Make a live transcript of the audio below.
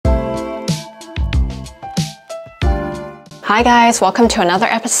Hi guys, welcome to another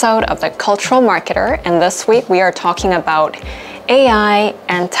episode of The Cultural Marketer, and this week we are talking about AI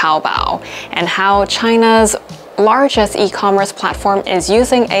and Taobao and how China's largest e-commerce platform is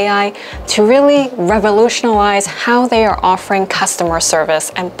using AI to really revolutionize how they are offering customer service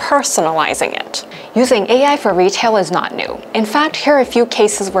and personalizing it. Using AI for retail is not new. In fact, here are a few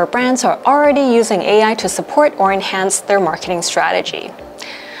cases where brands are already using AI to support or enhance their marketing strategy.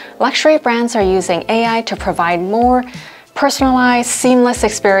 Luxury brands are using AI to provide more personalized, seamless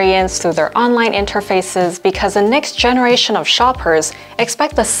experience through their online interfaces because the next generation of shoppers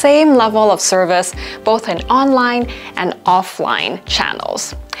expect the same level of service both in online and offline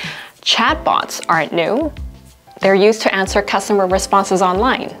channels. Chatbots aren't new. They're used to answer customer responses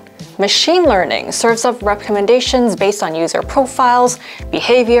online. Machine learning serves up recommendations based on user profiles,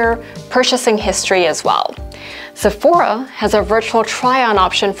 behavior, purchasing history as well. Sephora has a virtual try-on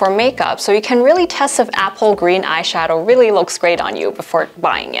option for makeup, so you can really test if apple green eyeshadow really looks great on you before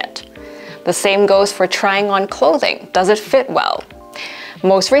buying it. The same goes for trying on clothing. Does it fit well?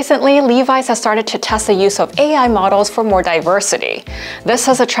 Most recently, Levi's has started to test the use of AI models for more diversity. This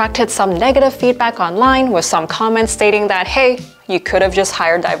has attracted some negative feedback online, with some comments stating that, hey, you could have just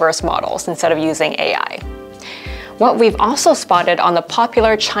hired diverse models instead of using AI. What we've also spotted on the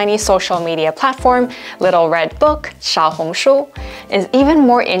popular Chinese social media platform, Little Red Book, Xiaohongshu, is even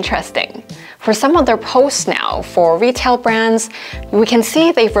more interesting. For some of their posts now for retail brands, we can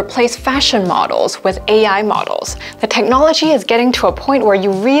see they've replaced fashion models with AI models. The technology is getting to a point where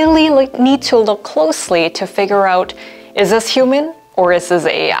you really need to look closely to figure out, is this human or is this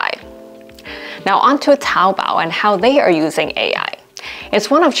AI? Now onto Taobao and how they are using AI. It's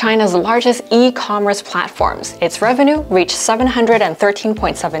one of China's largest e-commerce platforms. Its revenue reached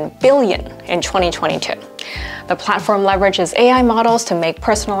 713.7 billion in 2022. The platform leverages AI models to make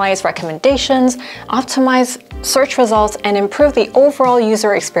personalized recommendations, optimize search results, and improve the overall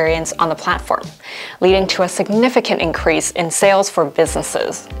user experience on the platform, leading to a significant increase in sales for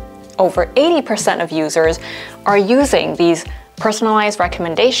businesses. Over 80% of users are using these personalized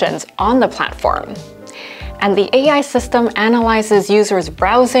recommendations on the platform. And the AI system analyzes users'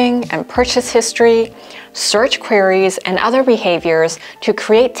 browsing and purchase history, search queries, and other behaviors to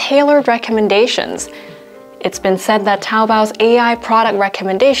create tailored recommendations. It's been said that Taobao's AI product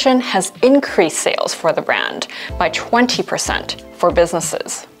recommendation has increased sales for the brand by 20% for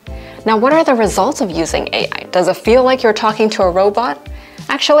businesses. Now, what are the results of using AI? Does it feel like you're talking to a robot?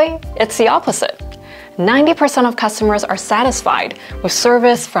 Actually, it's the opposite. 90% of customers are satisfied with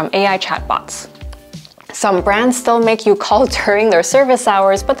service from AI chatbots. Some brands still make you call during their service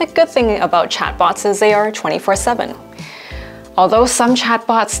hours, but the good thing about chatbots is they are 24/7. Although some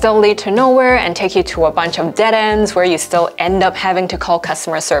chatbots still lead to nowhere and take you to a bunch of dead ends where you still end up having to call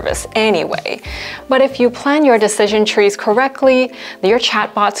customer service anyway. But if you plan your decision trees correctly, your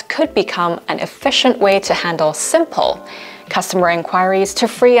chatbots could become an efficient way to handle simple customer inquiries to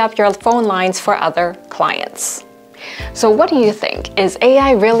free up your phone lines for other clients. So what do you think? Is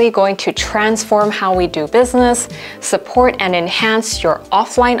AI really going to transform how we do business, support and enhance your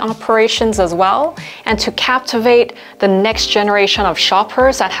offline operations as well, and to captivate the next generation of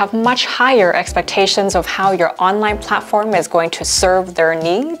shoppers that have much higher expectations of how your online platform is going to serve their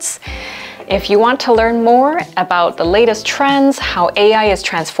needs? If you want to learn more about the latest trends, how AI is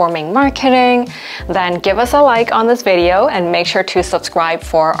transforming marketing, then give us a like on this video and make sure to subscribe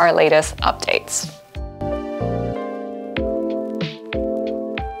for our latest updates.